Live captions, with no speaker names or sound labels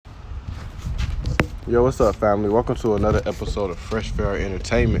Yo, what's up, family? Welcome to another episode of Fresh Fair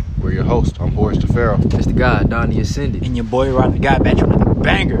Entertainment. We're your host. I'm Boris DeFaro. It's the guy, Donnie Ascended. And your boy, Rob the Guy, back with another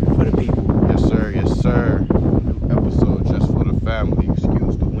banger for the people. Yes, sir. Yes, sir. New episode just for the family.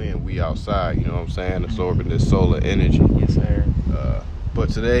 Excuse the wind. We outside, you know what I'm saying? Absorbing this solar energy. Yes, sir. But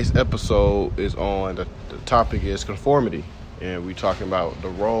today's episode is on, the topic is conformity. And we're talking about the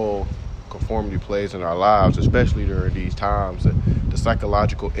role conformity plays in our lives, especially during these times, the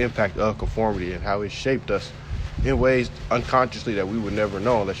psychological impact of conformity and how it shaped us in ways unconsciously that we would never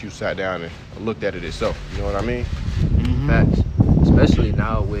know unless you sat down and looked at it itself. You know what I mean? Mm-hmm. Facts. Especially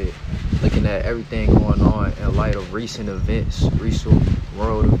now with looking at everything going on in light of recent events, recent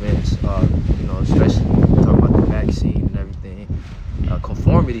world events, especially talking about the vaccine and everything.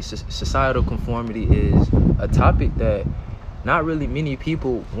 Conformity, societal conformity is a topic that not really many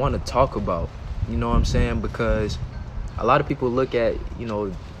people want to talk about, you know what I'm saying? Because a lot of people look at,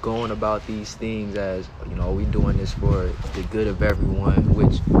 going about these things as, we doing this for the good of everyone,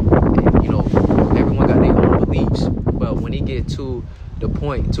 which, everyone got their own beliefs. But when it get to the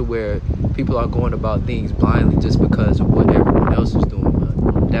point to where people are going about things blindly just because of what everyone else is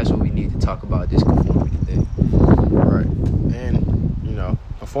doing, that's what we need to talk about, this conformity thing. Right. And,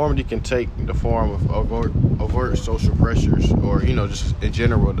 conformity can take the form of overt social pressures or, just in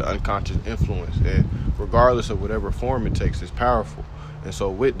general, the unconscious influence. And regardless of whatever form it takes, it's powerful. And so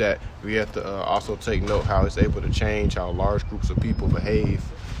with that, we have to also take note how it's able to change how large groups of people behave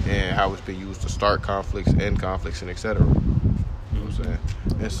and how it's been used to start conflicts, end conflicts, and etc. You know what I'm saying?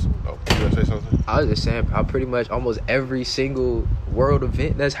 You want to say something? I was just saying how pretty much almost every single world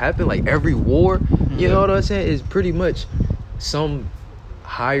event that's happened, like every war, you know what I'm saying, is pretty much some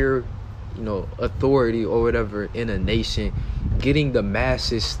higher, authority or whatever in a nation getting the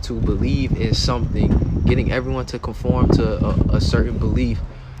masses to believe in something, getting everyone to conform to a certain belief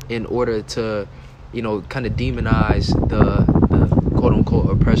in order to, kind of demonize the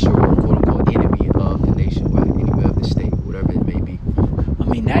quote-unquote oppressor or quote-unquote enemy of the nation, or enemy of the state, whatever it may be.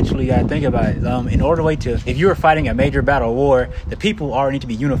 I mean, naturally, you gotta think about it. If you were fighting a major battle war, the people all need to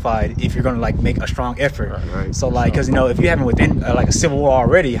be unified if you're gonna make a strong effort. Right. So because if you haven't within a civil war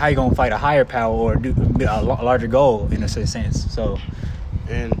already, how you gonna fight a higher power or do a larger goal in a sense? So.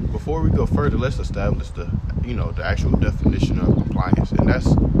 And before we go further, let's establish the actual definition of compliance, and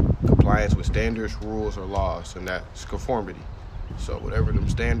that's compliance with standards, rules, or laws, and that's conformity. So whatever them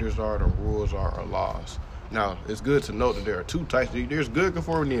standards are, the rules are, or laws. Now, it's good to note that there are two types. There's good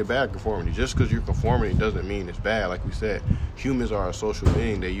conformity and bad conformity. Just because you're conformity doesn't mean it's bad. Like we said, humans are a social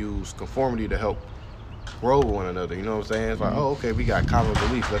being. They use conformity to help grow with one another. You know what I'm saying? It's like, okay, we got common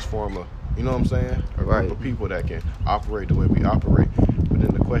beliefs. Let's form a group of people that can operate the way we operate. But then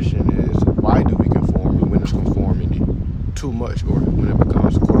the question is, why do we conform? And when is conformity too much, or when it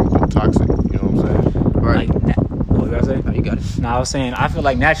becomes quote-unquote toxic? You know what I'm saying? Right. What you gotta say? No, you got it. No, I was saying I feel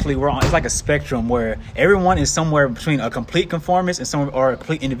like naturally it's like a spectrum where everyone is somewhere between a complete conformist and a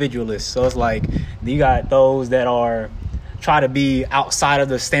complete individualist. So it's like you got those that are try to be outside of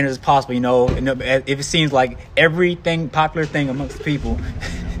the standards as possible. And if it seems like popular thing amongst the people,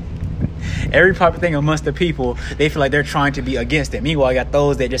 they feel like they're trying to be against it. Meanwhile, you got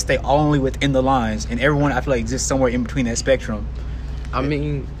those that just stay only within the lines, and everyone I feel like exists somewhere in between that spectrum. I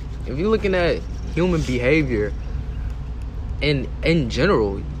mean, if you're looking at human behavior in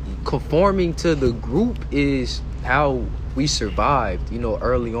general, conforming to the group is how we survived,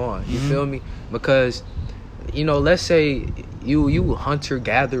 early on. You feel me? Because, let's say you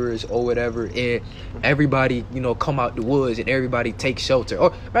hunter-gatherers or whatever, and everybody, come out the woods and everybody take shelter.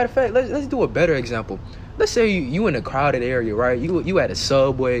 Or, matter of fact, let's do a better example. Let's say you in a crowded area, right? You at a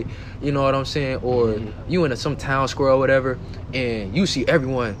Subway, you know what I'm saying? Or you in some town square or whatever, and you see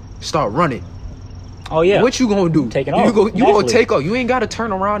everyone start running. Oh yeah. What you gonna do? Taking off. You gonna take off. You ain't gotta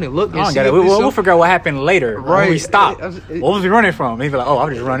turn around and look and see. We'll figure out what happened later. Right. When we stop. What was we running from? Maybe like, I'm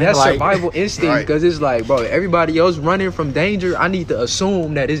just running. That's like, survival instinct, because it's like, bro, everybody else running from danger. I need to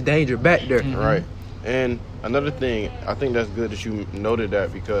assume that it's danger back there. Right. And another thing, I think that's good that you noted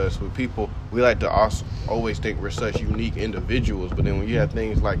that, because with people, we like to always think we're such unique individuals, but then when you have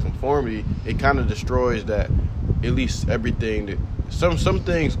things like conformity, it kind of destroys that, at least everything that some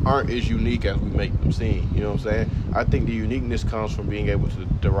things aren't as unique as we make them seem. You know what I'm saying? I think the uniqueness comes from being able to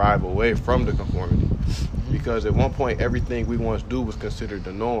derive away from the conformity, because at one point everything we once do was considered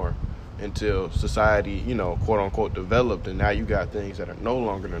the norm until society, quote unquote developed, and now you got things that are no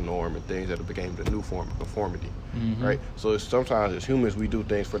longer the norm and things that have became the new form of conformity. Right? So sometimes as humans we do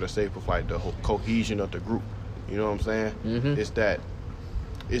things for the sake of like the whole cohesion of the group. You know what I'm saying?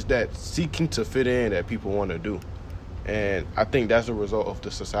 It's that seeking to fit in that people want to do. And I think that's a result of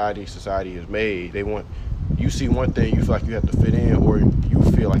the society is made. They want, you see one thing, you feel like you have to fit in, or you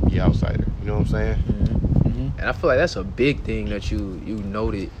feel like the outsider. You know what I'm saying? Mm-hmm. And I feel like that's a big thing that you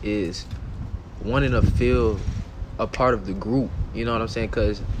noted, is wanting to feel a part of the group. You know what I'm saying?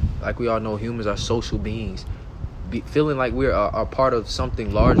 Because like we all know, humans are social beings. Feeling like we're a part of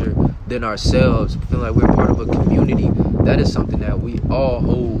something larger than ourselves, feeling like we're part of a community, that is something that we all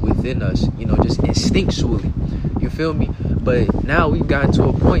hold within us, you know, just instinctually. You feel me? But now we've gotten to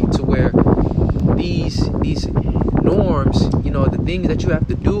a point to where these norms, you know, the things that you have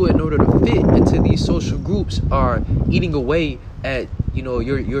to do in order to fit into these social groups are eating away at, you know,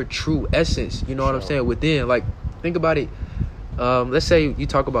 your true essence. You know what I'm saying? Within, like, think about it. Let's say you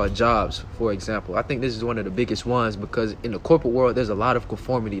talk about jobs, for example. I think this is one of the biggest ones, because in the corporate world, there's a lot of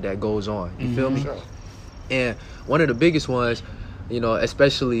conformity that goes on. You feel me? Sure. And one of the biggest ones, you know,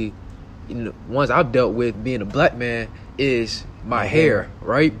 especially ones I've dealt with being a black man, is my hair,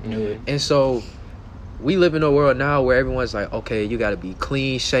 right? Mm-hmm. And so we live in a world now where everyone's like, okay, you got to be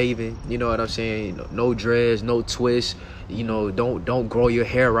clean shaven. You know what I'm saying? You know, no dreads, no twists. You know, don't grow your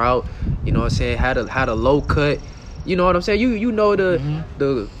hair out. You know what I'm saying? Had a low cut. You know what I'm saying? You know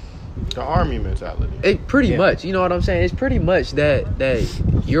the army mentality. It pretty much. You know what I'm saying? It's pretty much that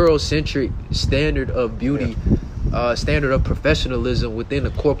Eurocentric standard of beauty, standard of professionalism within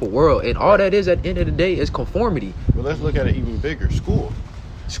the corporate world, and all that is at the end of the day is conformity. Well, let's look at it even bigger. School,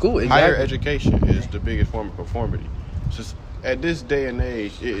 exactly. Higher education is the biggest form of conformity. It's just, at this day and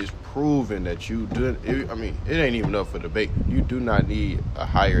age, it is proven that you do. I mean, it ain't even up for debate. You do not need a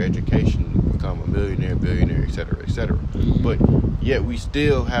higher education to become a millionaire, billionaire, etc., etc. But yet we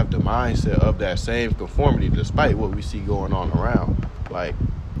still have the mindset of that same conformity, despite what we see going on around. Like,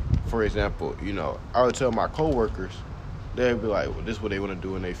 for example, you know, I would tell my coworkers, they'd be like, well, this is what they want to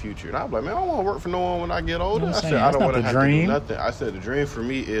do in their future. And I'm like, man, I don't want to work for no one when I get older. I said, I don't want to have to do nothing. I said, the dream for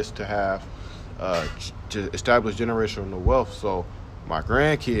me is to have, to establish generational wealth, so my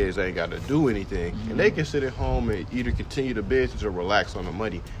grandkids ain't got to do anything, and they can sit at home and either continue the business or relax on the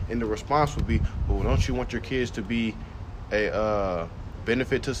money. And the response would be, well, don't you want your kids to be a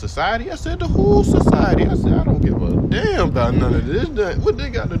benefit to society? I said, the whole society. I said, I don't give a damn about none of this. What they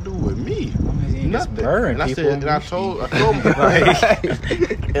got to do with me? Nothing. And I said, and I told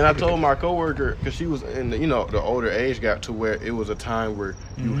and I told my coworker, because she was in the, you know, the older age gap, to where it was a time where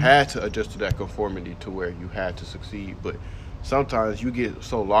you had to adjust to that conformity, to where you had to succeed. But sometimes you get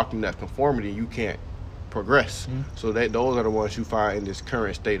so locked in that conformity you can't progress. So those are the ones you find in this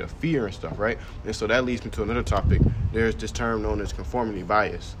current state of fear and stuff, right? And so that leads me to another topic. There's this term known as conformity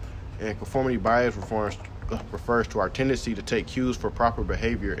bias, and conformity bias refers to our tendency to take cues for proper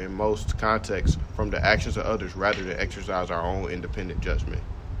behavior in most contexts from the actions of others rather than exercise our own independent judgment.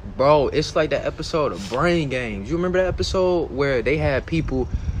 Bro, it's like that episode of Brain Games. You remember that episode where they had people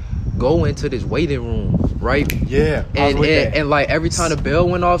go into this waiting room, right? Yeah. And like every time the bell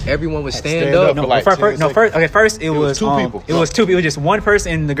went off, everyone would stand up. First it was two people. It was two people. Just one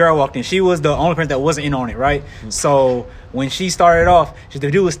person, and the girl walked in. She was the only person that wasn't in on it, right? So when she started off,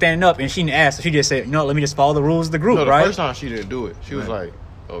 the dude was standing up, and she didn't ask. So she just said, you know, let me just follow the rules of the group, right? The first time she didn't do it. She was like,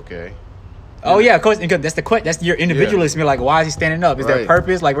 okay. Oh yeah, of course. That's your individualism. You're like, why is he standing up? Is there a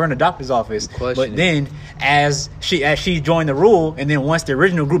purpose? Like, we're in the doctor's office. But then, as she joined the rule, and then once the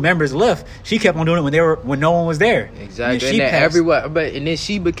original group members left, she kept on doing it when no one was there. Exactly. And then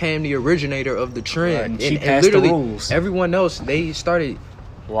she became the originator of the trend. Right. She passed the rules. Everyone else, they started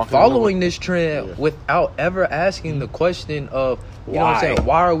following this trend without ever asking the question of, you know what I'm saying,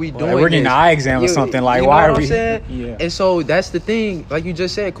 why are we doing we're getting an eye exam or something, like, why are we saying? Yeah. And so that's the thing, like you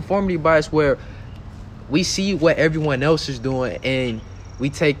just said, conformity bias, where we see what everyone else is doing and we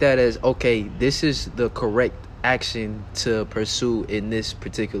take that as, okay, this is the correct action to pursue in this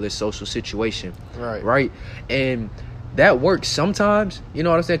particular social situation. Right. And that works sometimes, you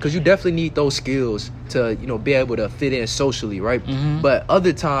know what I'm saying? Because you definitely need those skills to, you know, be able to fit in socially, right? But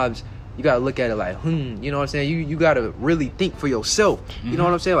other times, you got to look at it like, you know what I'm saying? You got to really think for yourself. You know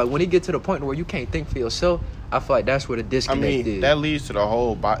what I'm saying? Like, when it get to the point where you can't think for yourself, I feel like that's where the disconnect is. That leads to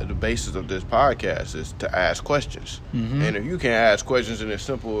the basis of this podcast, is to ask questions. And if you can't ask questions, and it's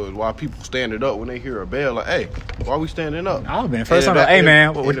simple as why people standing up when they hear a bell, like, hey, why are we standing up? I've been first time like, hey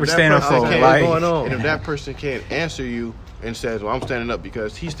man, what we're standing up for? What's going on? And if that person can't answer you and says, well, I'm standing up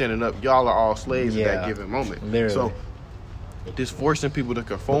because he's standing up, y'all are all slaves at that given moment. Literally. So this forcing people to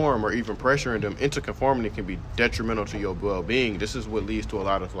conform or even pressuring them into conformity can be detrimental to your well-being. This is what leads to a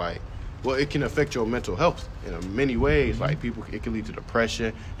lot of, like, Well, it can affect your mental health in many ways. Like people, it can lead to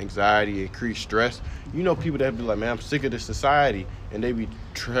depression, anxiety, increased stress. You know, people that be like, man, I'm sick of this society, and they be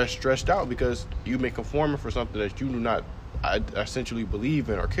stressed out because you've been conforming for something that you do not essentially believe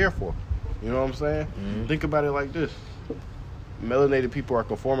in or care for. You know what I'm saying? Mm-hmm. Think about it like this. Melanated people are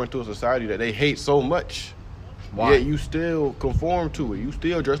conforming to a society that they hate so much. Why? Yet you still conform to it. You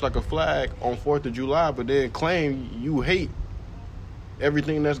still dress like a flag on 4th of July, but then claim you hate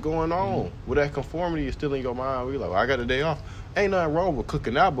everything that's going on. Mm-hmm. Well, that conformity is still in your mind. We're like, well, I got a day off. Ain't nothing wrong with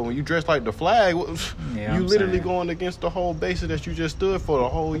cooking out, but when you dress like the flag, Yeah, you I'm literally saying. going against the whole basis that you just stood for the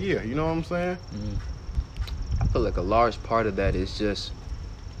whole year. You know what I'm saying? I feel like a large part of that is just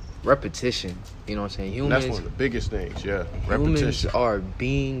repetition. You know what I'm saying? And Humans, that's one of the biggest things, yeah. humans Repetition. are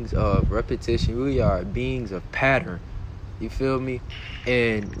beings of repetition. We are beings of pattern. You feel me?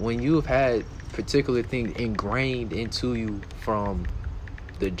 And when you've had particular things ingrained into you from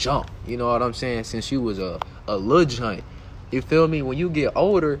the jump, you know what I'm saying? Since you was a little joint, you feel me? When you get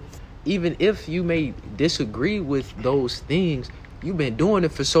older, even if you may disagree with those things, you've been doing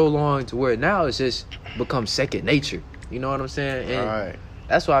it for so long to where now it's just become second nature. You know what I'm saying? And Right.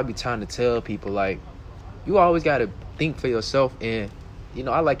 that's why I be trying to tell people, like, you always got to think for yourself. And, you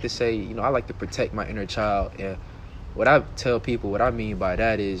know, I like to say, you know, I like to protect my inner child. And what I tell people, what I mean by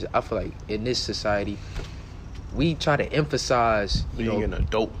that is, I feel like in this society, we try to emphasize, you Being know, an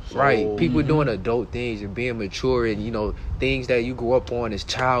adult. right, people doing adult things and being mature, and, you know, things that you grew up on as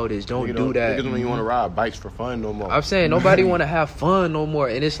childish. Don't do that. Niggas don't even want to ride bikes for fun no more. I'm saying nobody want to have fun no more.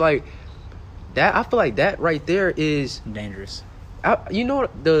 And it's like, that, I feel like that right there is, Dangerous. you know,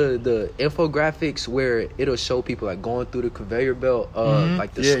 the infographics where it'll show people like going through the conveyor belt of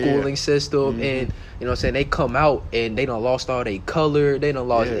like the schooling system, and you know what I'm saying, they come out and they done lost all their color, they done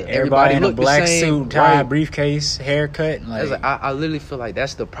lost Everybody in a look black the same, suit, tie, right? briefcase, haircut. Like, It's like, I literally feel like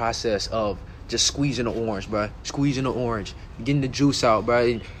that's the process of just squeezing the orange, bro. Squeezing the orange, getting the juice out, bro.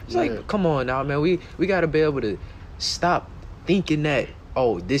 And it's like, come on now, man. We got to be able to stop thinking that,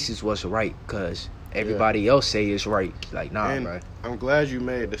 oh, this is what's right, because everybody else say it's right. Like, nah, and bro. I'm glad you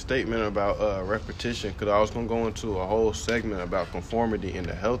made the statement about repetition, because I was going to go into a whole segment about conformity and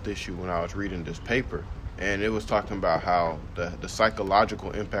the health issue when I was reading this paper. And it was talking about how the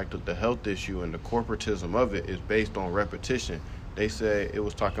psychological impact of the health issue and the corporatism of it is based on repetition. They said it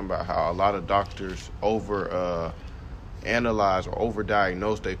was talking about how a lot of doctors analyze or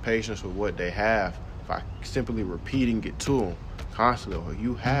overdiagnose their patients with what they have by simply repeating it to them constantly. Or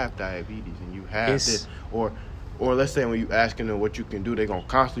you have diabetes and you have this, or let's say when you asking them what you can do, they're gonna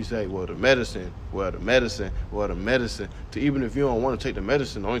constantly say, well, the medicine, to even if you don't want to take the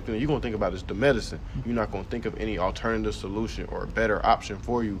medicine, the only thing you're gonna think about is the medicine. You're not gonna think of any alternative solution or a better option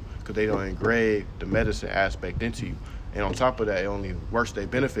for you, because they don't engrave the medicine aspect into you. And on top of that, it only works their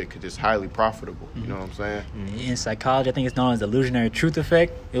benefit because it's highly profitable. You know what I'm saying? in psychology, I think it's known as the illusionary truth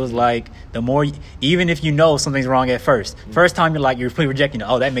effect. It was like, the more, even if you know something's wrong at first time you're completely rejecting it.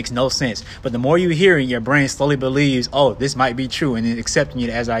 Oh, that makes no sense. But the more you hear it, your brain slowly believes, oh, this might be true, and then accepting it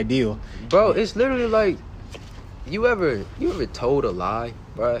as ideal. Bro, it's literally like, you ever told a lie,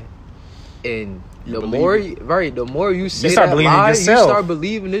 bro? And the more you say start that believing it lie, yourself. you start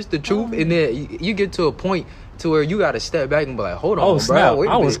believing it's the truth, and then you get to a point to where you got to step back and be like, hold on, Oh, bro. snap. Wait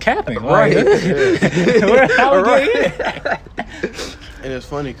a I was minute. capping. Right. And it's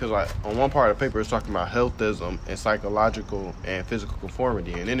funny because, like, on one part of the paper, it's talking about healthism and psychological and physical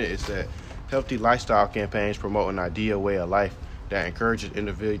conformity. And in it said, healthy lifestyle campaigns promote an ideal way of life that encourages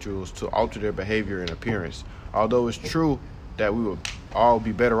individuals to alter their behavior and appearance. Although it's true that we would all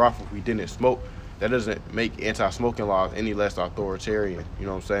be better off if we didn't smoke, that doesn't make anti-smoking laws any less authoritarian, you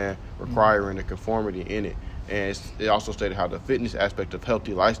know what I'm saying, requiring the conformity in it. And it also stated how the fitness aspect of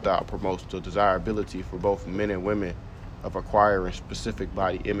healthy lifestyle promotes the desirability for both men and women of acquiring specific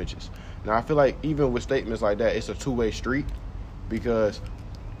body images. Now, I feel like even with statements like that, it's a two-way street, because,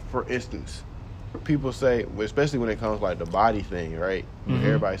 for instance, people say, especially when it comes like the body thing, right?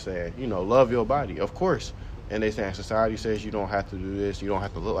 Everybody's saying, you know, love your body, of course. And they saying society says you don't have to do this, you don't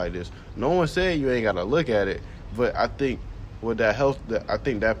have to look like this. No one said you ain't got to look at it, but I think with that health, I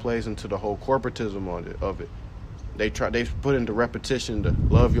think that plays into the whole corporatism of it. They put into repetition to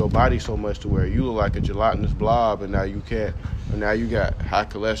love your body so much to where you look like a gelatinous blob, and now you can't. And now you got high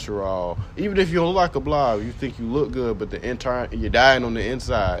cholesterol. Even if you don't look like a blob, you think you look good, but you're dying on the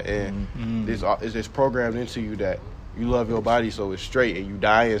inside, and it's programmed into you that you love your body so it's straight, and you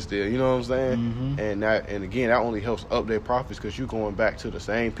dying still. You know what I'm saying? And again, that only helps up their profits, because you're going back to the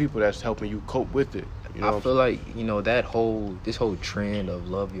same people that's helping you cope with it. You know, I feel like, you know, this whole trend of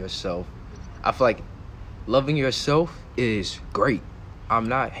love yourself, I feel like loving yourself is great. I'm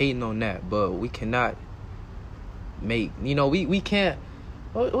not hating on that, but we cannot make, we can't,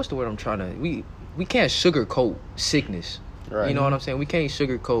 what's the word I'm trying to, we can't sugarcoat sickness. Right. You know what I'm saying? We can't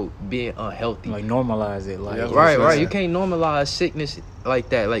sugarcoat being unhealthy. Like normalize it. Like right. You can't normalize sickness like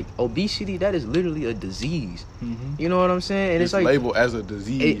that. Like obesity, that is literally a disease. Mm-hmm. You know what I'm saying? And It's like labeled as a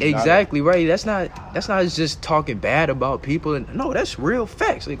disease. Exactly right. That's not just talking bad about people. And no, that's real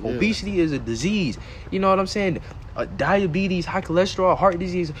facts. Like obesity is a disease. You know what I'm saying? Diabetes, high cholesterol, heart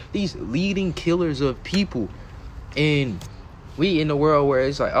disease, these leading killers of people. And we in the world where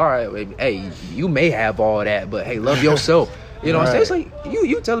it's like, all right, hey, you may have all that, but hey, love yourself. You know what I'm saying? It's like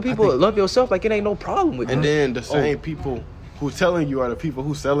you telling people love yourself like it ain't no problem with you. And then the same people who telling you are the people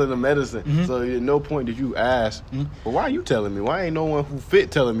who selling the medicine. Mm-hmm. So at no point did you ask, well, why are you telling me? Why ain't no one who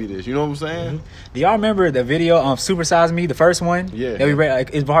fit telling me this? You know what I'm saying? Mm-hmm. Do y'all remember the video on Super Size Me, the first one? Yeah. That we read, like,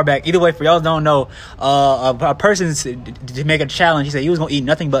 it's far back. Either way, for y'all don't know, a person to make a challenge, he said he was going to eat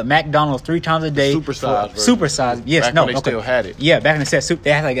nothing but McDonald's 3 times a day. Super size. Super size. Yes, back when they still had it. Yeah, back when they said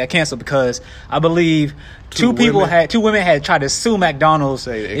they had to get canceled because I believe two women had tried to sue McDonald's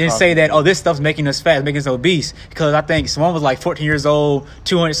and say that, this stuff's making us fat, making us obese. Because I think one was like 14 years old,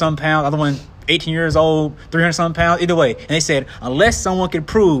 200-some pounds. Other one, 18 years old, 300-some pounds. Either way. And they said, unless someone could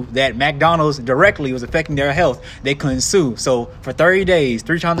prove that McDonald's directly was affecting their health, they couldn't sue. So for 30 days,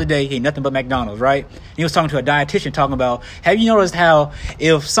 3 times a day, he ate nothing but McDonald's, right? And he was talking to a dietitian talking about, have you noticed how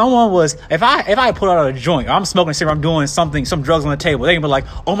if someone was, if I pull out a joint, or I'm smoking a cigarette, I'm doing something, some drugs on the table, they can be like,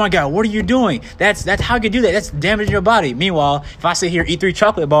 oh my God, what are you doing? That's how you do that. That's damaging your body. Meanwhile, if I sit here, eat 3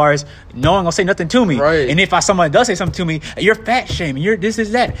 chocolate bars, no one gonna say nothing to me. Right. And if someone does say something to me, you're fat shaming, you're this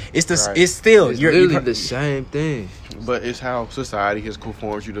is that. It's still it's you're literally the same thing. But it's how society has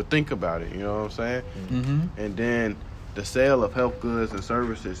conformed you to think about it. You know what I'm saying? Mm-hmm. And then the sale of health goods and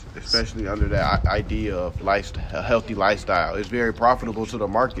services, especially under that idea of a healthy lifestyle, is very profitable to the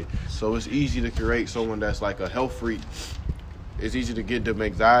market. So it's easy to create someone that's like a health freak. It's easy to get them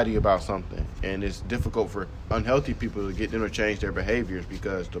anxiety about something, and it's difficult for unhealthy people to get them to change their behaviors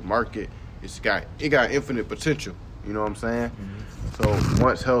because the market got infinite potential. You know what I'm saying? Mm-hmm. So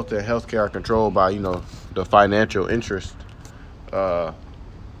once health and healthcare are controlled by the financial interest, I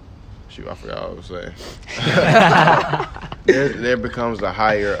forgot what I was saying. there becomes a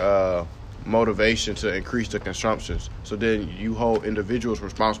higher motivation to increase the consumptions. So then you hold individuals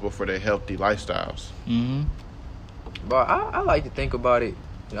responsible for their healthy lifestyles. Mm-hmm. But I like to think about it.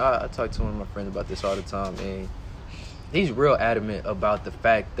 I talk to one of my friends about this all the time, and he's real adamant about the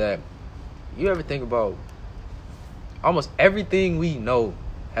fact that you ever think about almost everything we know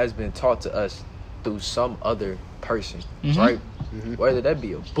has been taught to us through some other person, right? Mm-hmm. Whether that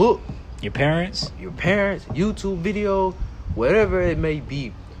be a book, your parents, YouTube video, whatever it may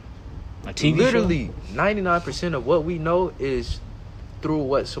be. A TV Literally, 99% of what we know is through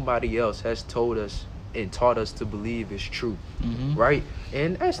what somebody else has told us and taught us to believe is true, right?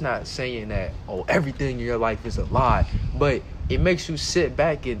 And that's not saying that, everything in your life is a lie, but it makes you sit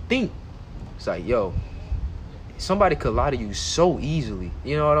back and think. It's like, somebody could lie to you so easily.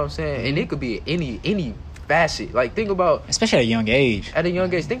 You know what I'm saying? And it could be any facet. Like, think about... Especially at a young age.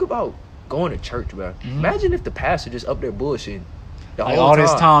 Think about going to church, bro. Imagine if the pastor just up there bullshitting the whole all time.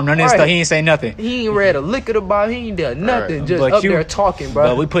 This time, none of this stuff, he ain't say nothing. He ain't read a lick of the Bible. He ain't done nothing. Just up there talking, bro.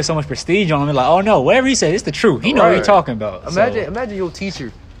 But we put so much prestige on him. Like, oh no, whatever he said, it's the truth. He know what he's talking about. Imagine your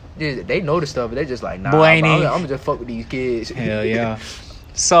teacher. They know the stuff, but they just like, nah, boy, I'm gonna just fuck with these kids. Hell yeah.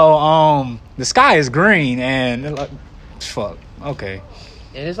 So, the sky is green, and they're like, fuck, okay.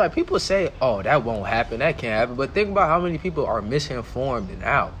 And it's like, people say, that won't happen, that can't happen. But think about how many people are misinformed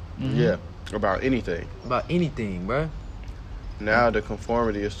now. Yeah, about anything. About anything, bro. Now the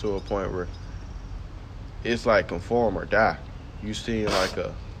conformity is to a point where it's like conform or die. You see like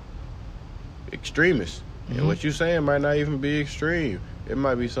a extremist. And what you saying might not even be extreme. It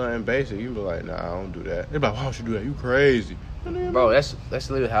might be something basic. You be like, nah, I don't do that. They're like, why don't you do that? You crazy. Bro, that's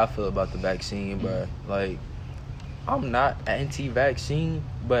literally how I feel about the vaccine, bro. Like, I'm not anti-vaccine,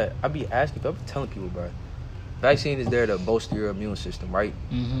 but I be telling people, bro, vaccine is there to bolster your immune system, right?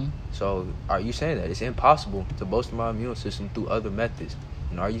 Mm-hmm. So are you saying that it's impossible to bolster my immune system through other methods?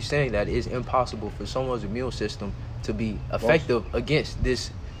 And are you saying that it's impossible for someone's immune system to be effective against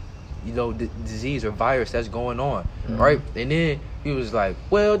this, disease or virus that's going on, right? And then he was like,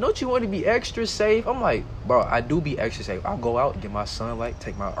 well, don't you want to be extra safe? I'm like, bro, I do be extra safe. I go out, get my sunlight,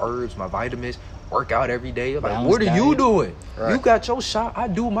 take my herbs, my vitamins, work out every day. Like, what are you doing? Right. You got your shot, I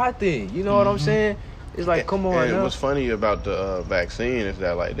do my thing. You know what I'm saying? It's like, come on. And what's funny about the vaccine is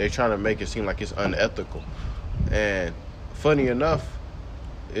that, like, they're trying to make it seem like it's unethical. And funny enough,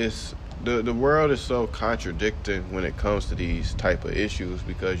 it's the world is so contradicting when it comes to these type of issues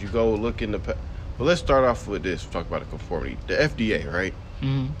because you go look in the. But let's start off with this. Talk about the conformity. The FDA, right?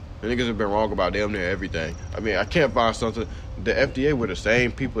 Mm-hmm. The niggas have been wrong about damn near everything. I mean, I can't find something. The FDA were the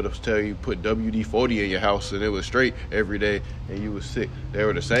same people that tell you put WD-40 in your house and it was straight every day and you was sick. They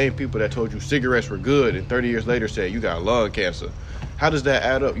were the same people that told you cigarettes were good and 30 years later said you got lung cancer. How does that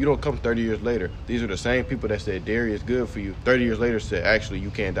add up? You don't come 30 years later. These are the same people that said dairy is good for you. 30 years later said actually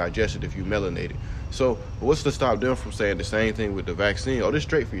you can't digest it if you melanated. So what's to stop them from saying the same thing with the vaccine? Oh, this is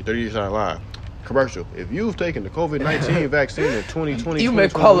straight for you. 30 years down the line. Commercial. If you've taken the COVID-19 vaccine in 2020, you may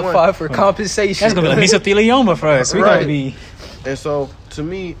qualify for compensation. That's gonna be like mesothelioma for us. We gotta be. And so, to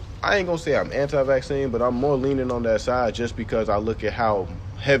me, I ain't gonna say I'm anti-vaccine, but I'm more leaning on that side just because I look at how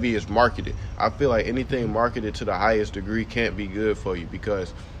heavy it's marketed. I feel like anything marketed to the highest degree can't be good for you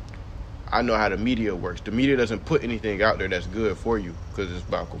because I know how the media works. The media doesn't put anything out there that's good for you because it's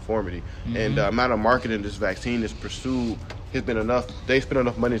about conformity. Mm-hmm. And the amount of marketing this vaccine is pursued has been enough. They spend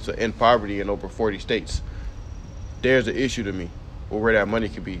enough money to end poverty in over 40 states. There's an issue to me where that money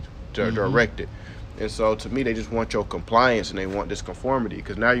could be directed. And so to me, they just want your compliance and they want this conformity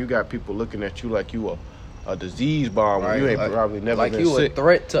because now you got people looking at you like you a disease bomb when you ain't probably never been sick. Like you a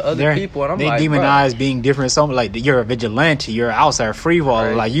threat to other people. And I'm like, they demonize being different. Something like you're a vigilante, you're an outsider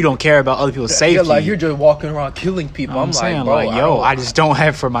freewaller. Like you don't care about other people's safety. Yeah, like you're just walking around killing people. I'm saying, like, bro, I just don't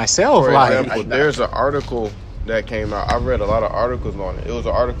have for myself. For example, there's an article that came out. I read a lot of articles on it. It was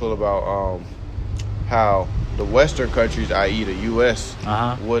an article about how the Western countries, i.e. the U.S.,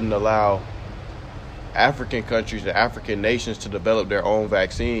 wouldn't allow African countries and African nations to develop their own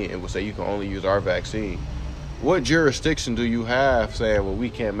vaccine and would say you can only use our vaccine. What jurisdiction do you have saying, well, we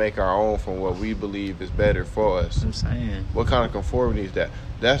can't make our own from what we believe is better for us? I'm saying. What kind of conformity is that?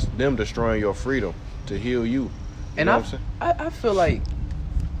 That's them destroying your freedom to heal you. And I feel like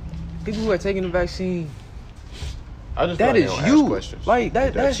people who are taking the vaccine, that is you. Like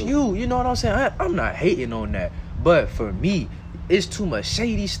that's you. You know what I'm saying? I'm not hating on that, but for me, it's too much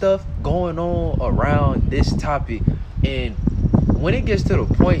shady stuff going on around this topic, and when it gets to the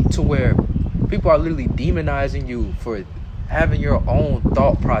point to where people are literally demonizing you for having your own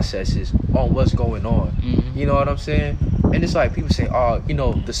thought processes on what's going on, you know what I'm saying? And it's like people say, oh, you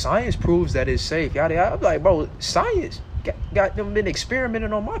know, the science proves that it's safe. Yada yada. I'm like, bro, science got them been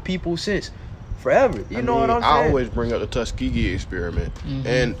experimenting on my people since forever. You know what I'm saying? I always bring up the Tuskegee experiment.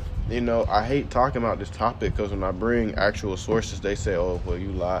 And, you know, I hate talking about this topic because when I bring actual sources, they say, oh, well,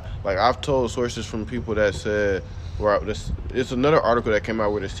 you lie. Like, I've told sources from people that said, it's another article that came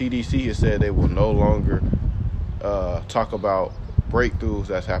out where the CDC has said they will no longer talk about breakthroughs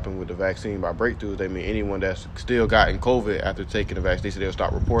that's happened with the vaccine. By breakthroughs, they mean anyone that's still gotten COVID after taking the vaccine. They said they'll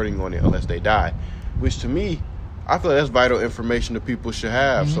stop reporting on it unless they die. Which, to me, I feel like that's vital information that people should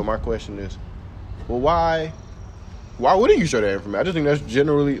have. So my question is, well, why wouldn't you share that information? I just think that's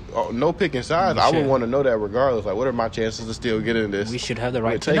generally no picking sides. I would want to know that regardless. Like, what are my chances of still getting this? We should have the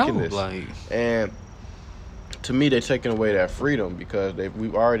right to know. This? And to me, they're taking away that freedom because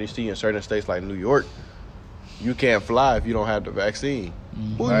we've already seen in certain states like New York, you can't fly if you don't have the vaccine.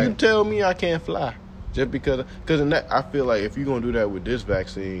 Who you tell me I can't fly? Just because in that, I feel like if you're going to do that with this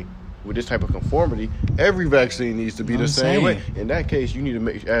vaccine, with this type of conformity, every vaccine needs to be the same way. In that case, you need to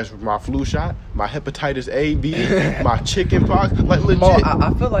make, as my flu shot, my hepatitis A, B, my chicken pox, like legit.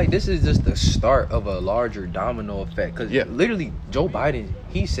 I feel like this is just the start of a larger domino effect. Because literally, Joe Biden,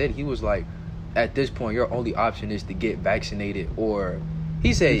 he said, he was like, at this point, your only option is to get vaccinated, or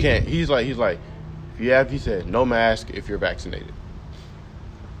he said you can't. He's like, he said no mask if you're vaccinated.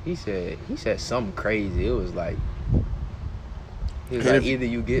 He said something crazy. It was like, either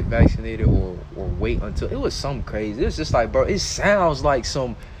you get vaccinated or wait until. It was something crazy. It was just like, bro, it sounds like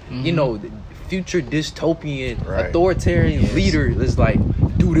some, you know, future dystopian authoritarian leader is like,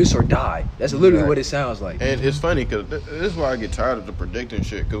 do this or die. That's literally what it sounds like. And it's funny because this is why I get tired of the predicting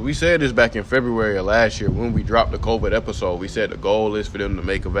shit. Because we said this back in February of last year when we dropped the COVID episode. We said the goal is for them to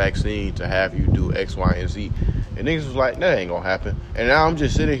make a vaccine to have you do X, Y, and Z. And niggas was like, that ain't gonna happen. And now I'm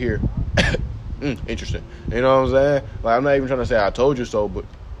just sitting here. Interesting. You know what I'm saying? Like, I'm not even trying to say I told you so, but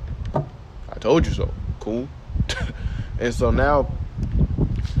I told you so. Cool. And so now,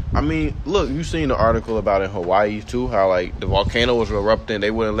 I mean, look, you seen the article about in Hawaii too, how like the volcano was erupting,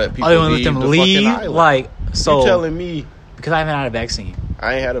 they wouldn't let people leave the fucking island. Like, so you telling me because I haven't had a vaccine.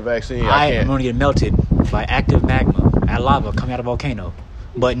 I ain't had a vaccine. I am going to get melted by active magma and lava coming out of a volcano.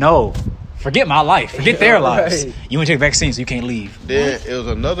 But no, forget my life. Forget their lives. You want to take vaccines, so you can't leave. Then it was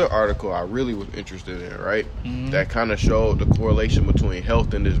another article I really was interested in, right? That kind of showed the correlation between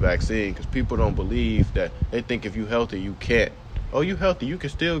health and this vaccine, because people don't believe that. They think if you healthy, you can't oh, you healthy, you can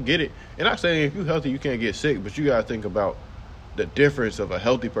still get it. And I'm saying if you healthy, you can't get sick, but you gotta think about the difference of a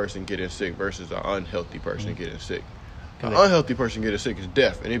healthy person getting sick versus an unhealthy person getting sick. An unhealthy person getting sick is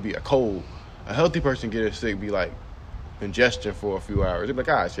death, and it'd be a cold. A healthy person getting sick be like congestion for a few hours. They'd be like,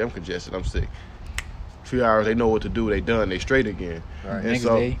 ah, shit, I'm congested, I'm sick. A few hours, they know what to do, they done, they straight again. Right. And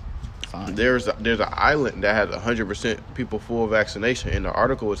so there's an island that has 100% people full vaccination, and the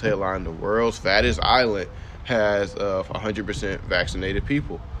article was headlined, the world's fattest island has 100% vaccinated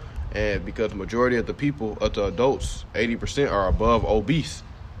people. And because the majority of the people, of the adults, 80% are above obese.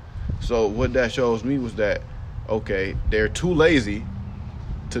 So what that shows me was that, okay, they're too lazy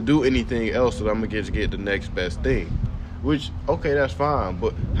to do anything else, so I'm gonna get the next best thing. Which, okay, that's fine,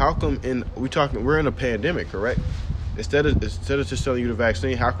 but how come we're in a pandemic, correct? Instead of just telling you the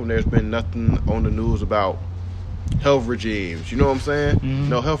vaccine, how come there's been nothing on the news about health regimes? You know what I'm saying? Mm-hmm.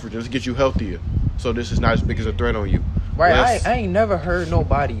 No health regimes to get you healthier, so this is not as big as a threat on you. Right, I ain't never heard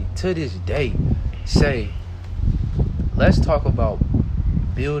nobody to this day say, let's talk about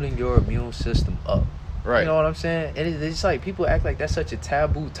building your immune system up. Right. You know what I'm saying? And it's like people act like that's such a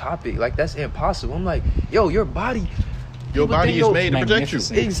taboo topic. Like that's impossible. I'm like, yo, your body is made to protect you.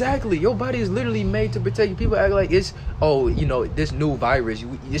 Exactly. Your body is literally made to protect you. People act like it's, this new virus,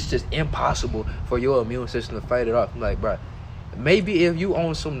 it's just impossible for your immune system to fight it off. I'm like, bro, maybe if you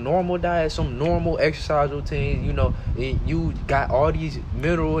on some normal diet, some normal exercise routine, you got all these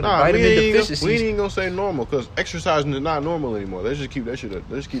mineral and vitamin deficiencies. We ain't gonna say normal, because exercising is not normal anymore. Let's just keep that shit a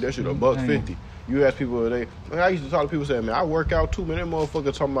 $150. You ask people I used to talk to people saying, man, I work out too, man. That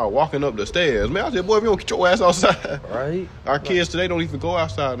motherfucker talking about walking up the stairs. Man, I said, boy, if you don't get your ass outside. Right. Our kids today don't even go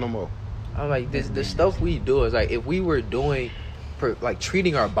outside no more. I'm like, the stuff we do is like, if we were doing,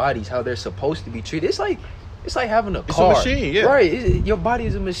 treating our bodies how they're supposed to be treated, it's like having a car. It's a machine, yeah. Right. Your body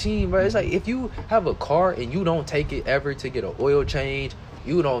is a machine, bro. It's like if you have a car and you don't take it ever to get an oil change,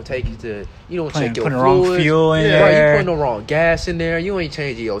 you don't take it to, you don't check your putting the wrong fuel in there. Right, you putting the wrong gas in there. You ain't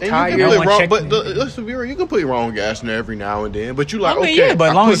changing your tires. Let's be real, you can put wrong gas in there every now and then, but you like, but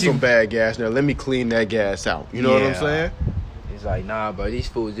as long put some bad gas in there, let me clean that gas out. You know what I'm saying? It's like, nah, bro, these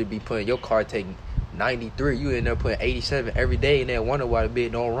fools would be putting your car taking 93, you in there putting 87 every day, and then wonder why the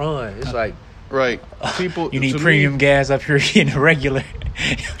bit don't run. It's like, right, people. You need premium gas up here in the regular.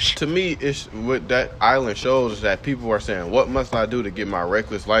 To me, it's what that island shows is that people are saying, what must I do to get my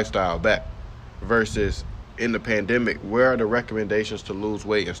reckless lifestyle back? Versus in the pandemic, where are the recommendations to lose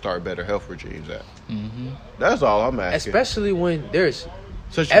weight and start better health regimes at? Mm-hmm. That's all I'm asking. Especially when there's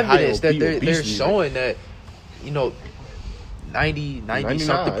such evidence that they're showing that, 90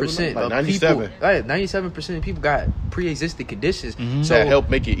 something percent of 97. people, 97% of people got pre-existing conditions. Mm-hmm. So that help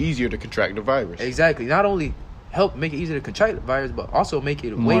make it easier to contract the virus. Exactly. Not only help make it easier to contract the virus, but also make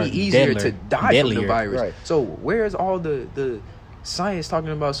it way easier to die from the virus. Right. So where's all the science talking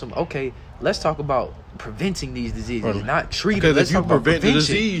about let's talk about preventing these diseases, not treating. Because if you prevent the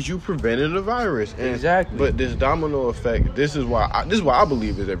disease, you prevented the virus. And, exactly. But this domino effect, this is why I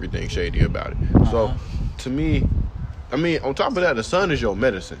believe is everything shady about it. So to me, on top of that, the sun is your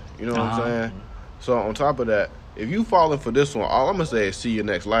medicine. You know what I'm saying? So on top of that, if you falling for this one, all I'm going to say is see you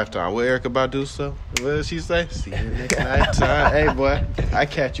next lifetime. What Erykah Badu say? What did she say? See you next lifetime. Hey, boy, I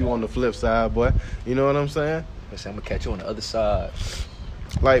catch you on the flip side, boy. You know what I'm saying? I'm going to catch you on the other side.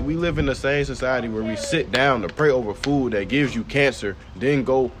 Like, we live in the same society where we sit down to pray over food that gives you cancer, then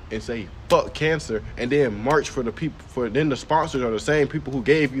go and say, fuck cancer, and then march for the people. Then the sponsors are the same people who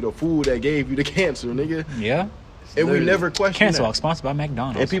gave you the food that gave you the cancer, nigga. Yeah. And we never question Cancel that. Walk, sponsored by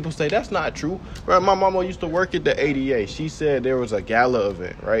McDonald's. And people say that's not true. Right? My mama used to work at the ADA. She said there was a gala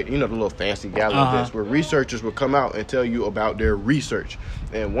event, right? The little fancy gala events where researchers would come out and tell you about their research.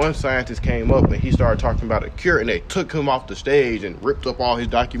 And one scientist came up and he started talking about a cure, and they took him off the stage and ripped up all his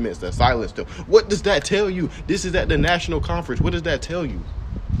documents that silenced him. What does that tell you? This is at the national conference. What does that tell you?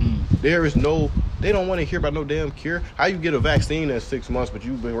 There is they don't want to hear about no damn cure. How you get a vaccine in 6 months, but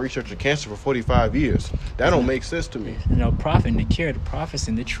you've been researching cancer for 45 years? That don't make sense to me. Profit in the cure, the profits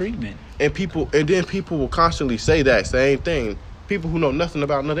in the treatment. And then people will constantly say that same thing. People who know nothing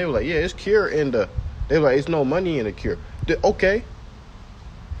about nothing, they were like, yeah, it's cure in the, they were like, it's no money in the cure. Okay.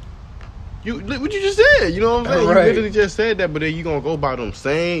 What you just said, you know what I'm saying? Right. You literally just said that, but then you gonna go by them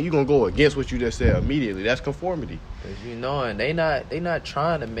saying, you gonna go against what you just said immediately. That's conformity. And they not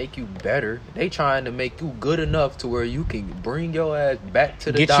trying to make you better. They trying to make you good enough to where you can bring your ass back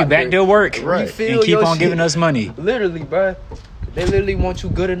to the doctor. Get you back to work, right? And keep on giving us money. Literally, bro. They literally want you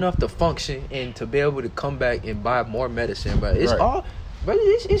good enough to function and to be able to come back and buy more medicine, bro. It's all, bro.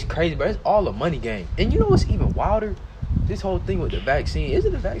 It's crazy, bro. It's all a money game. And you know what's even wilder? This whole thing with the vaccine.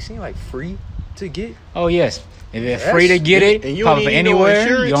 Isn't the vaccine like free? to get? Oh yes, if it's free to get it, and you probably don't for need no anywhere.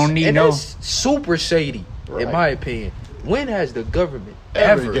 insurance, You don't need And no. that's super shady, Right. in my opinion. When has the government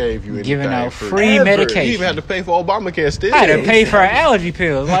ever ever gave you Giving anything out free. free Ever. medication. You even had to pay for Obamacare still. I had to pay for allergy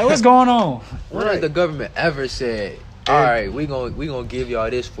pills. Like, what's going on? When Right. has the government ever said, all right, we gonna give y'all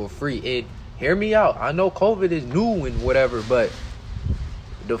this for free? And hear me out. I know COVID is new and whatever, but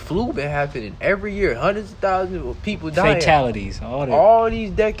the flu been happening every year. Hundreds of thousands of people dying. Fatalities, all that. All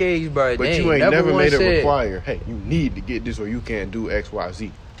these decades, bro. But they you ain't never once made it said- require, hey, you need to get this or you can't do X, Y,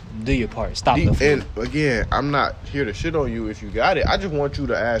 Z. Do your part. Stop the flu. And again, I'm not here to shit on you if you got it. I just want you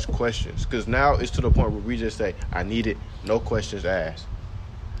to ask questions. Because now it's to the point where we just say, I need it, no questions asked.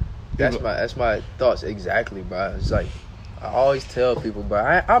 That's my thoughts exactly, bro. It's like I always tell people, bro,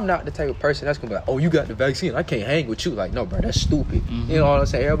 I'm not the type of person that's gonna be like, oh, you got the vaccine, I can't hang with you. Like, no, bro, that's stupid. You know what I'm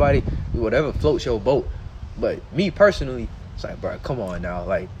saying? Everybody, whatever floats your boat. But me personally, it's like, bro, come on now,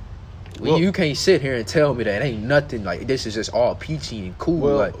 like. Well, you can't sit here and tell me that ain't nothing, like this is just all peachy and cool.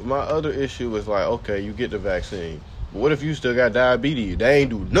 Well, like, my other issue is like, okay, you get the vaccine. But what if you still got diabetes? They ain't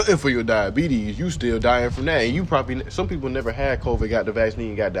do nothing for your diabetes. You still dying from that. And you probably, some people never had COVID, got the vaccine,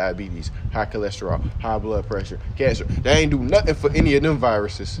 and got diabetes, high cholesterol, high blood pressure, cancer. They ain't do nothing for any of them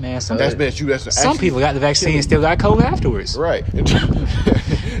viruses. Man, That's been you. That's some actually, people got the vaccine and still got COVID afterwards. right. Just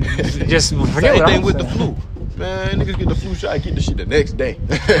forget Same what thing I'm with the saying. flu. Man, niggas get the flu shot, get the shit the next day.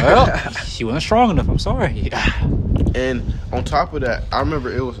 Well, she wasn't strong enough. I'm sorry. And on top of that, I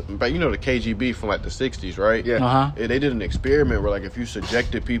remember it was, but you know the KGB from like the 60s, right? Yeah. Uh-huh. They did an experiment where like if you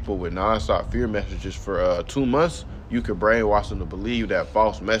subjected people with nonstop fear messages for 2 months, you could brainwash them to believe that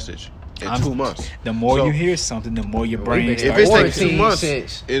false message in 2 months. The more So, you hear something, the more your brain been- if starts. it's Or taken 2 14 months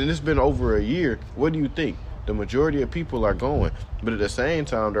cents. and it's been over a year, what do you think? The majority of people are going, but at the same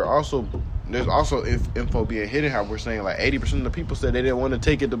time, there's also info being hidden. How we're saying like 80% of the people said they didn't want to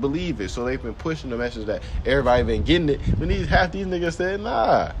take it to believe it, so they've been pushing the message that everybody been getting it. When half these niggas said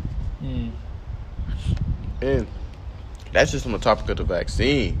nah, and that's just on the topic of the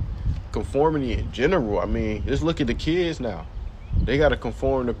vaccine. Conformity in general. I mean, just look at the kids now. They got to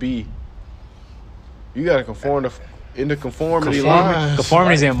conform to be. You got to conform to in the conformity lines.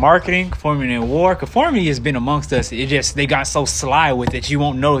 Conformity is in marketing, conformity in war. Conformity has been amongst us. It just they got so sly with it, you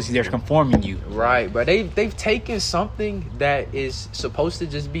won't notice they're conforming you. right, but they've taken something that is supposed to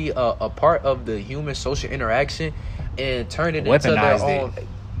just be a part of the human social interaction and turned it into their Weaponized own. it.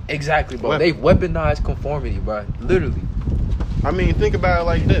 Exactly, bro. They've weaponized conformity, bro. Literally. I mean, think about it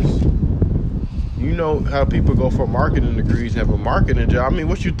like this. You know how people go for marketing degrees, have a marketing job. I mean,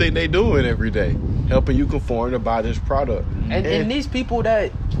 what you think they doing every day? Helping you conform to buy this product. And these people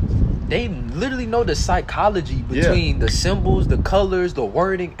that they literally know the psychology between the symbols, the colors, the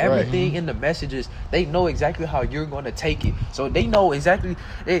wording, everything in the messages. They know exactly how you're going to take it. So they know exactly,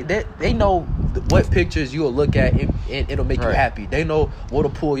 they know what pictures you'll look at and it'll make you happy. They know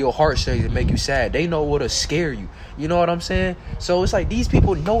what'll pull your heartstrings and make you sad. They know what'll scare you. You know what I'm saying? So it's like these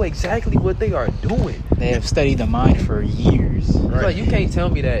people know exactly what they are doing. They have studied the mind for years. It's like you can't tell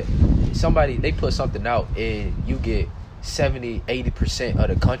me that they put something out and you get 70-80% of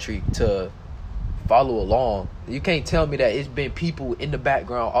the country to follow along. You can't tell me that it's been people in the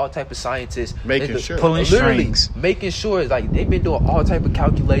background, all type of scientists Making sure. Pulling literally strings. making sure. It's like they've been doing all type of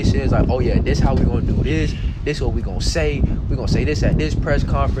calculations, like, oh yeah, this how we gonna do this what we gonna say this at this press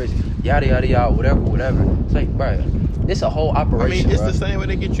conference, yada yada yada, whatever. It's like, bro, this a whole I operation. mean, it's bro. the same way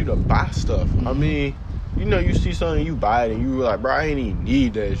they get you to buy stuff. I mean, you know, you see something, you buy it, and you like, bro, I ain't even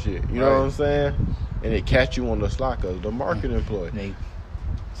need that shit. You know what I'm saying? And they catch you on the slot of the marketing employee.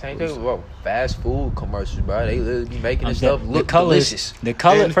 Same thing with fast food commercials, bro. They literally be making this stuff look colors, delicious. The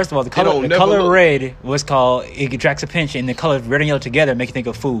color, And first of all, the it'll color never look- red was called, it attracts attention, and the colors red and yellow together make you think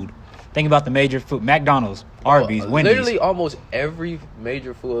of food. Think about the major food, McDonald's, Arby's, Wendy's. Literally, almost every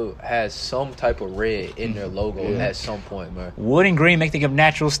major food has some type of red in their logo at some point, man. Wood and green make you think of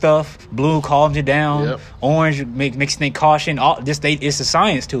natural stuff. Blue calms you down. Yep. Orange makes you think caution. It's a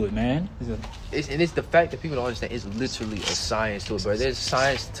science to it, man. It's the fact that people don't understand. It's literally a science to it, bro. There's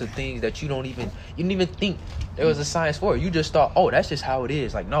science to things that you didn't even think there was a science for. You just thought, oh, that's just how it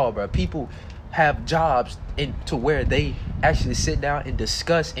is. Like, no, bro. People have jobs to where they actually sit down and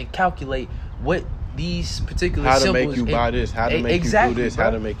discuss and calculate what these particular How to symbols make you buy this, how to make you do this, bro.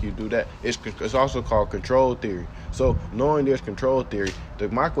 how to make you do that. It's also called control theory. So knowing there's control theory,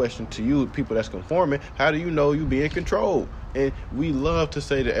 my question to you, people that's conforming, how do you know you being controlled? And we love to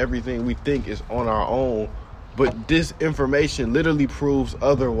say that everything we think is on our own, but this information literally proves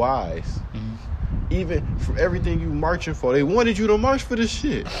otherwise. Even for everything you marching for, they wanted you to march for this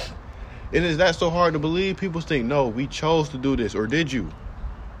shit. And is that so hard to believe? People think, no, we chose to do this. Or did you?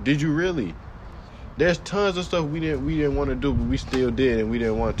 Did you really? there's tons of stuff we didn't want to do, but we still did, and we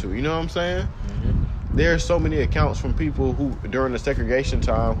didn't want to. You know what I'm saying? Mm-hmm. There's so many accounts from people who, during the segregation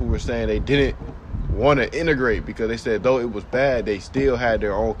time, who were saying they didn't want to integrate because they said though it was bad, they still had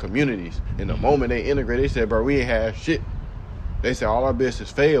their own communities. And the moment they integrated, they said, bro, we ain't had shit. They said all our business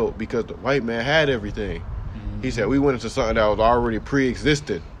failed because the white man had everything. He said we went into something that was already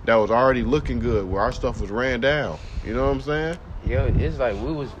pre-existing, that was already looking good, where our stuff was ran down. You know what I'm saying? Yeah, it's like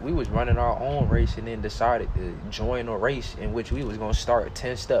we was running our own race and then decided to join a race in which we was gonna start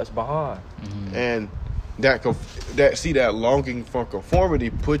 10 steps behind. Mm-hmm. And that longing for conformity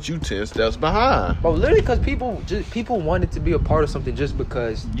put you 10 steps behind. But literally, because people wanted to be a part of something just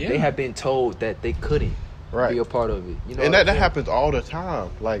because they had been told that they couldn't be a part of it. You know, and that happens all the time.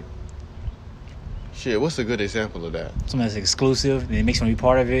 Like, shit, what's a good example of that? Something that's exclusive and it makes you want to be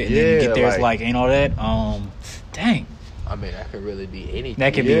part of it, and then you get there, it's like ain't all that. Dang. I mean, that could really be anything.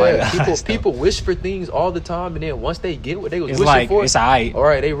 That could be like people wish for things all the time, and then once they get what they was wishing like, for, it's alright. All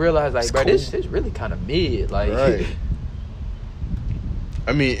right, they realize like, It's bro, cool. this is really kind of mid. Like, right.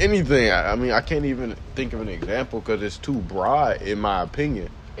 I mean, anything. I mean, I can't even think of an example because it's too broad, in my opinion.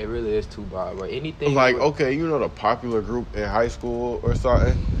 it really is too broad. But anything Like, okay, you know the popular group in high school or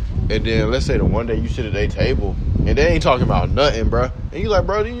something, and then let's say the one day you sit at their table and they ain't talking about nothing, bro. And you like,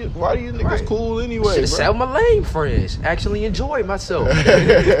 bro, why do you niggas Right. cool anyway, should have bro? sat with my lame friends. Actually enjoyed myself.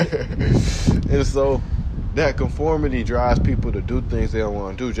 And so that conformity drives people to do things they don't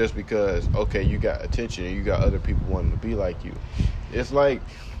want to do just because, okay, you got attention and you got other people wanting to be like you. It's like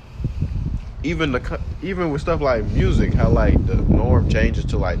even with stuff like music, how like the norm changes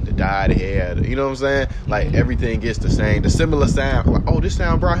to like the dyed hair, you know what I'm saying? Like everything gets the same, the similar sound. Like, oh, this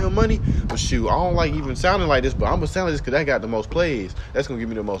sound brought him money. Well, shoot, I don't like even sounding like this, but I'm gonna sound like this because that got the most plays. That's gonna give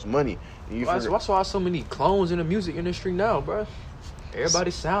me the most money. And That's why so many clones in the music industry now, bro.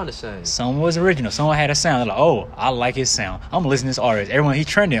 Everybody sound the same. Someone was original. Someone had a sound. They're like, oh, I like his sound. I'm gonna listen to this artist. Everyone, he's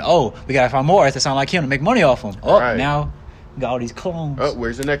trending. Oh, we gotta find more artists that sound like him to make money off him. Oh, Right. now we got all these clones. Oh,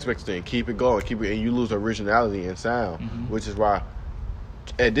 where's the next best thing? Keep it going, and you lose originality in sound, which is why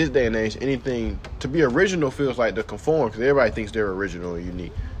at this day and age, anything to be original feels like to conform because everybody thinks they're original and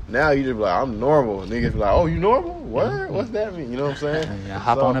unique. Now you just be like, I'm normal, and niggas be like, oh, you normal? What? What's that mean? You know what I'm saying? Yeah,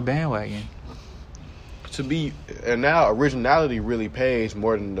 hop on the bandwagon. And now originality really pays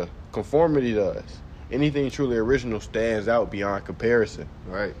more than the conformity does. Anything truly original stands out beyond comparison.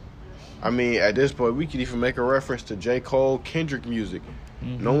 Right. I mean, at this point, we could even make a reference to J. Cole, Kendrick music.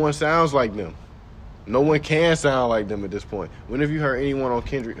 No one sounds like them. No one can sound like them at this point. When have you heard anyone on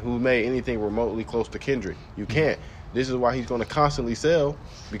Kendrick who made anything remotely close to Kendrick? You can't. This is why he's going to constantly sell,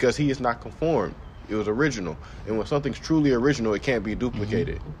 because he is not conformed. It was original. And when something's truly original, it can't be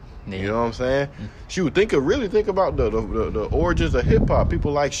duplicated. Yeah. You know what I'm saying? Shoot, think about the origins of hip-hop.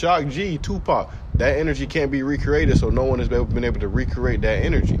 People like Shock G, Tupac. That energy can't be recreated, so no one has been able to recreate that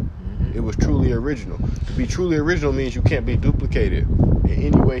energy. It was truly original. To be truly original means you can't be duplicated in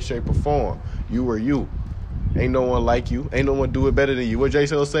any way, shape, or form. You are you. Ain't no one like you. Ain't no one do it better than you. What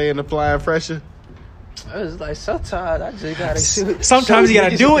J-So say in Applying Pressure? It's like sometimes I just gotta Sometimes you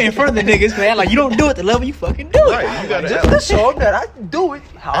gotta do it in front of the niggas, man. Like you don't do it the level you fucking do it. Right, you gotta just to show them that I can do it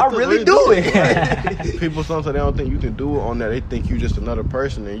how I really do it. Right. People sometimes they don't think you can do it on that. They think you just another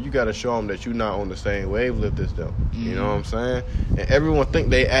person, and you gotta show them that you're not on the same wavelength as them. You know what I'm saying? And everyone think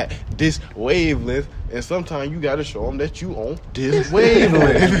they at this wavelength, and sometimes you gotta show them that you on this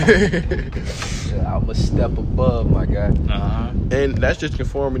wavelength. Yeah, I'm a step above, my guy. And that's just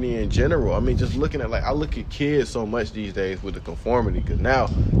conformity in general. I mean, just looking at, like, I look at kids so much these days with the conformity, because now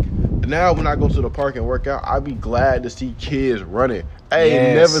when I go to the park and work out, I'd be glad to see kids running. I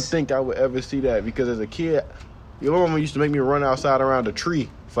never think I would ever see that, because as a kid, your mama used to make me run outside around a tree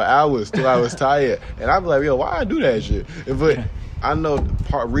for hours till I was tired, and I'd be like, yo, why I do that shit? But I know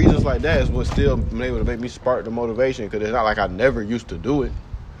reasons like that is what still been able to make me spark the motivation, because it's not like I never used to do it.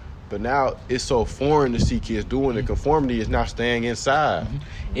 But now it's so foreign to see kids doing it. Conformity is now staying inside.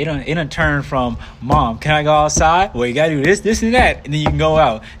 It done turned from, Mom, can I go outside? Well, you gotta do this, and that, and then you can go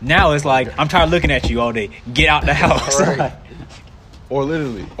out. Now it's like, I'm tired of looking at you all day. Get out the house. Right. Or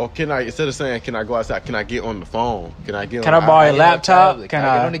literally, instead of saying, can I go outside, can I get on the phone? Can I Can I borrow your laptop? Can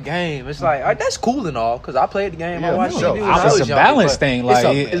I get on the game? It's like, all right, that's cool and all, because I played the game. I watched no. TV when I It's was a younger, balance but thing. Like,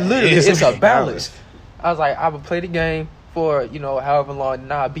 it's a balance. I was like, I would play the game for, however long,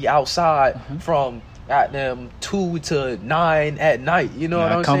 and I'd be outside from goddamn 2 to 9 at night. You know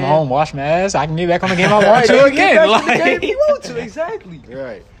what I'm saying? Come home, wash my ass. I can get back on the game I want Right, to you again. get back to the game if you want to, exactly.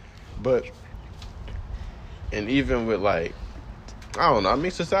 Right. But, and even with, like, I don't know, I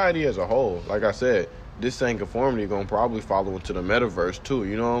mean, society as a whole, like I said, this same conformity gonna probably follow into the metaverse too.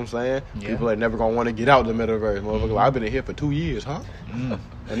 You know what I'm saying? Yeah. People are never gonna want to get out the metaverse. Motherfucker, like, I've been in here for 2 years, huh? And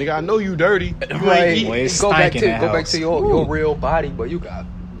nigga, I know you dirty. You Right. ain't Well, eating. it's Go back stank in to that go back house. to your real body, but you got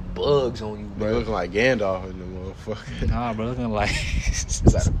bugs on you, Nigga bro. looking like Gandalf in the motherfucker. Nah, bro, looking like Is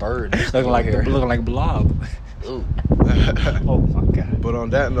that a bird? looking like Blob. Ooh. Oh my god. But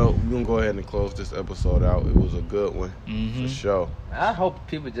on that note, we're gonna go ahead and close this episode out. It was a good one for sure. I hope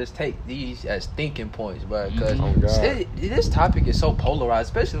people just take these as thinking points, bro. Because Oh, God. this topic is so polarized,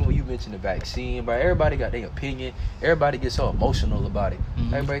 especially when you mention the vaccine, bro. Everybody got their opinion. Everybody gets so emotional about it.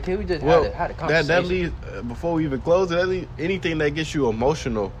 Like, bro, can we just have a conversation? that leads before we even close it. That leads, anything that gets you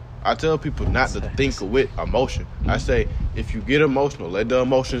emotional, I tell people not to think with emotion. I say if you get emotional, let the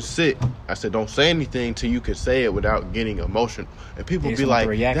emotion sit. I said don't say anything till you can say it without getting emotional. And people be like,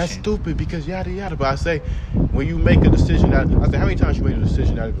 that's stupid because yada yada. But I say when you make a decision, I say how many times you made a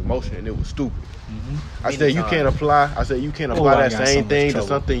decision out of emotion and it was stupid. I said you can't apply. I said you can't apply that same thing to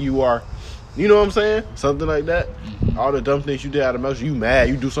something you are. You know what I'm saying? Something like that. All the dumb things you did out of emotion, you mad,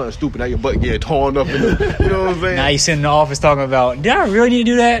 you do something stupid, now your butt getting torn up. You know what I'm saying? Now you sitting in the office talking about, did I really need to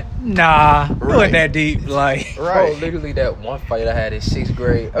do that? Nah, it wasn't that deep. Like, Bro, literally that one fight I had in 6th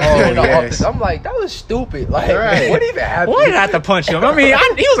grade. yes. I'm like, that was stupid. Like, Right. what even happened? why did I have to punch him? I mean,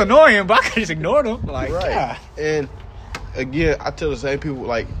 he was annoying, but I could just ignored him. Like, Right. And again, I tell the same people,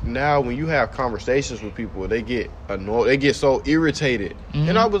 like, now when you have conversations with people, they get annoyed, they get so irritated.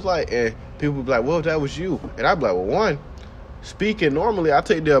 And I was like, and people be like, well, that was you. And I'd be like, well, one, speaking normally, I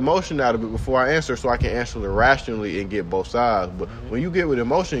take the emotion out of it before I answer so I can answer it rationally and get both sides. But when you get with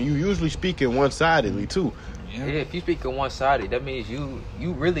emotion, you usually speaking one-sidedly too. Yeah, if you speak on one-sided, that means you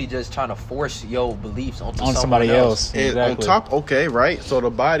really just trying to force your beliefs onto somebody else. And Exactly. on top, okay, right? So the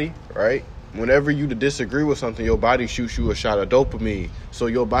body, right? Whenever you disagree with something, your body shoots you a shot of dopamine. So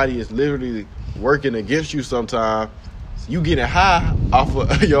your body is literally working against you sometimes. You getting high off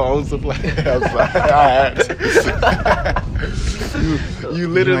of your own supply. you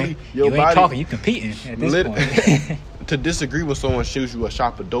literally, your you ain't body talking, you competing at this point. to disagree with someone shoots you a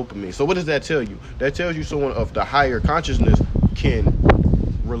shot of dopamine. So what does that tell you? That tells you someone of the higher consciousness can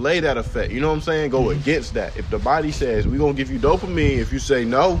relay that effect. You know what I'm saying? Go against that. If the body says we're gonna give you dopamine, if you say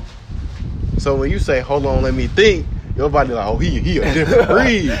no, so when you say hold on, let me think, your body like, oh, he a different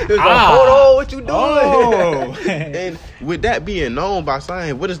breed. Hold on, what you doing? Oh. And with that being known by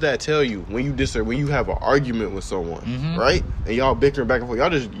science, what does that tell you when you have an argument with someone, right? And y'all bickering back and forth, y'all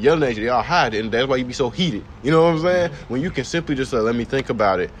just yelling at you, y'all hide it, and that's why you be so heated. You know what I'm saying? When you can simply just say, let me think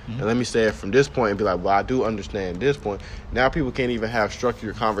about it, and let me say it from this point, and be like, well, I do understand this point. Now people can't even have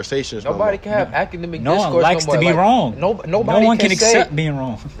structured conversations. Nobody can have academic No discourse. one likes to be wrong. Nobody no one can say, accept being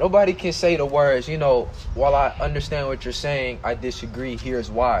wrong. Nobody can say the words, while I understand what you're saying, I disagree, here's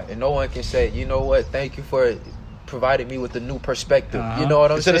why. And no one can say, you know what, thank you for providing me with a new perspective. You know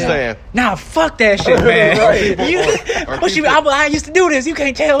what I'm Instead saying? of saying, Nah, fuck that shit, man. Right. I used to do this. You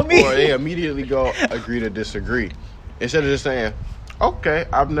can't tell me. or they immediately go agree to disagree. Instead of just saying, okay,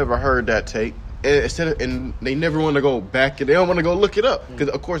 I've never heard that take. And they never want to go back and they don't want to go look it up. Because,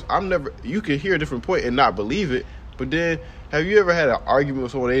 of course, you could hear a different point and not believe it. But then, have you ever had an argument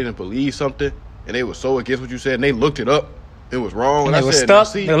with someone they didn't believe something and they were so against what you said and they looked it up? It was wrong. And I they were said, stuck.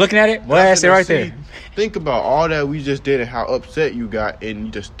 see, They're looking at it. Well, that's it right there. Think about all that we just did and how upset you got, and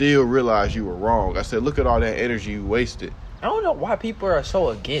you just still realize you were wrong. I said, look at all that energy you wasted. I don't know why people are so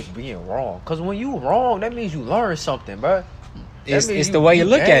against being wrong. Because when you wrong, that means you learn something, bro. It's the way you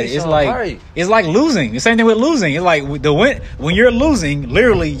look at it. It's like right. It's like losing. The same thing with losing. It's like when you're losing,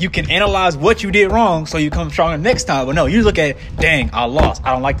 literally you can analyze what you did wrong so you come stronger next time. But no, you look at, dang, I lost.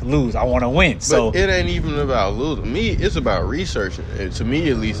 I don't like to lose. I want to win. But So it ain't even about losing. Me, it's about researching. And to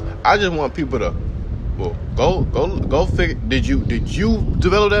me, at least, I just want people to go figure. Did you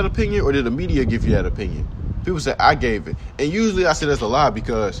develop that opinion, or did the media give you that opinion? People say I gave it, and usually I say that's a lie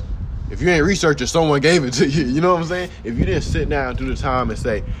because if you ain't researching, someone gave it to you. You know what I'm saying? If you didn't sit down through the time and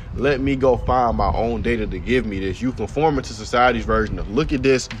say, let me go find my own data to give me this, you conforming to society's version of look at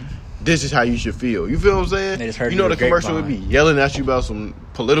this. This is how you should feel. You feel what I'm saying? They just heard you know you the the commercial would be grapevine. yelling at you about some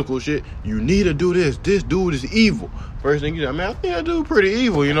political shit. You need to do this. This dude is evil. First thing you say, man, I think that dude pretty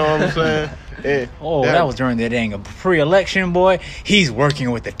evil. You know what I'm saying? And that was during the dang pre-election, boy. He's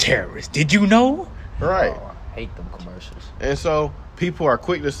working with the terrorists. Did you know? right. Oh, I hate them commercials. And so people are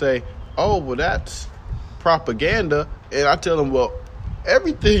quick to say, oh, well, that's propaganda. And I tell them, well,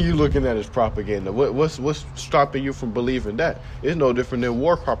 everything you're looking at is propaganda. What's stopping you from believing that? It's no different than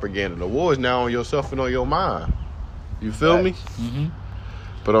war propaganda. The war is now on yourself and on your mind. You feel me? Mm-hmm.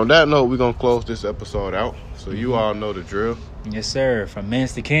 But on that note, we're going to close this episode out. So you all know the drill. Yes, sir. From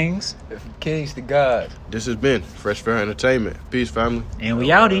men's to kings. From kings to God. This has been Fresh Fair Entertainment. Peace, family. And we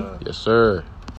outie. Yes, sir.